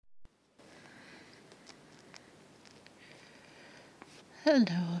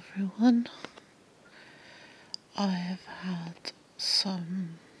Hello everyone. I've had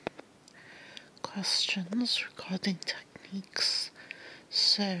some questions regarding techniques,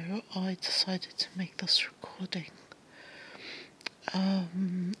 so I decided to make this recording.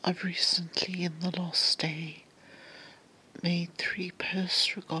 I've recently, in the last day, made 3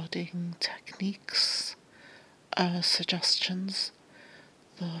 posts regarding techniques, suggestions.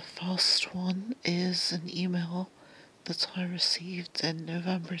 The first one is an email that I received in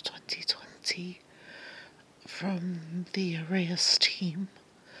November 2020 from the Arrayas team.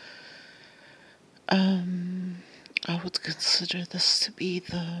 I would consider this to be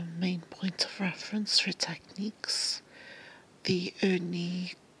the main point of reference for techniques. The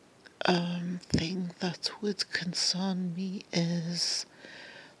only thing that would concern me is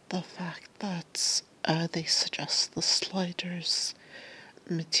the fact that they suggest the sliders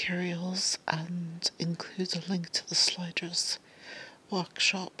materials and include a link to the sliders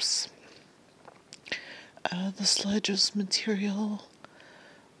workshops. The sliders material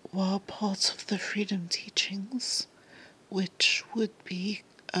were part of the freedom teachings, which would be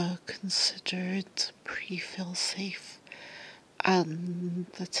considered pre-fail-safe, and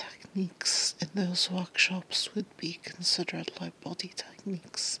the techniques in those workshops would be considered light body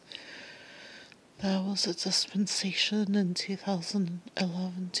techniques. There was a dispensation in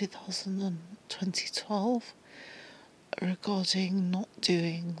 2011-2012 regarding not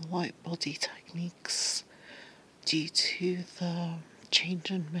doing light body techniques due to the change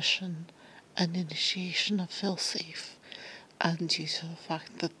in mission and initiation of fail-safe, and due to the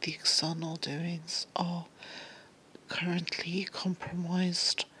fact that the external doings are currently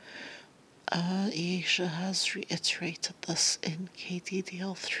compromised. Asia has reiterated this in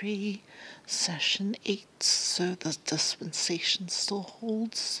KDDL3 session 8, so the dispensation still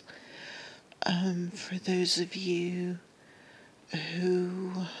holds. For those of you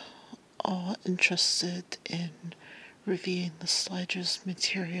who are interested in reviewing the sliders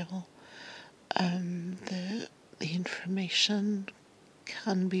material, the information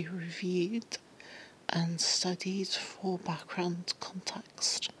can be reviewed and studied for background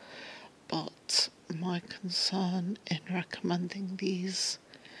context, but my concern in recommending these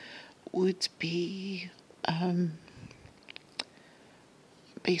would be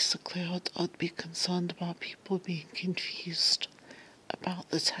basically I'd be concerned about people being confused about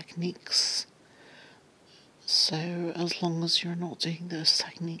the techniques. So as long as you're not doing those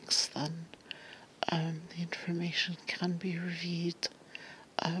techniques, then the information can be reviewed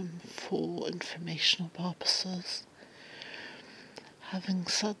for informational purposes. Having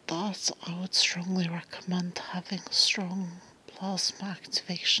said that, I would strongly recommend having a strong plasma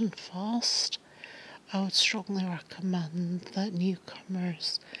activation fast. I would strongly recommend that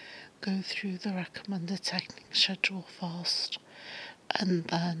newcomers go through the recommended technique schedule first and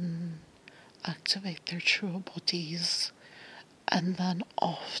then activate their truer bodies, and then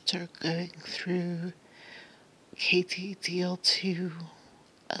after going through KDDL2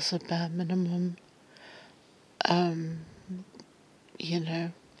 as a bare minimum,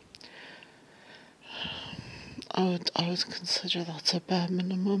 I would consider that a bare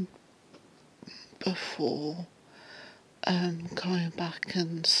minimum before going back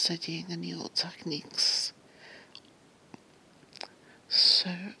and studying any old techniques.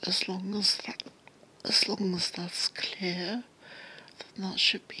 So as long as that's clear, then that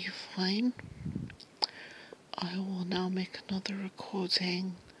should be fine. I will now make another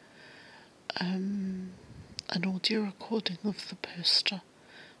recording, an audio recording of the poster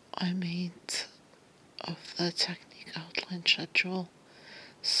I made of the technique outline schedule,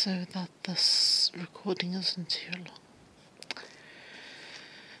 so that this recording isn't too long.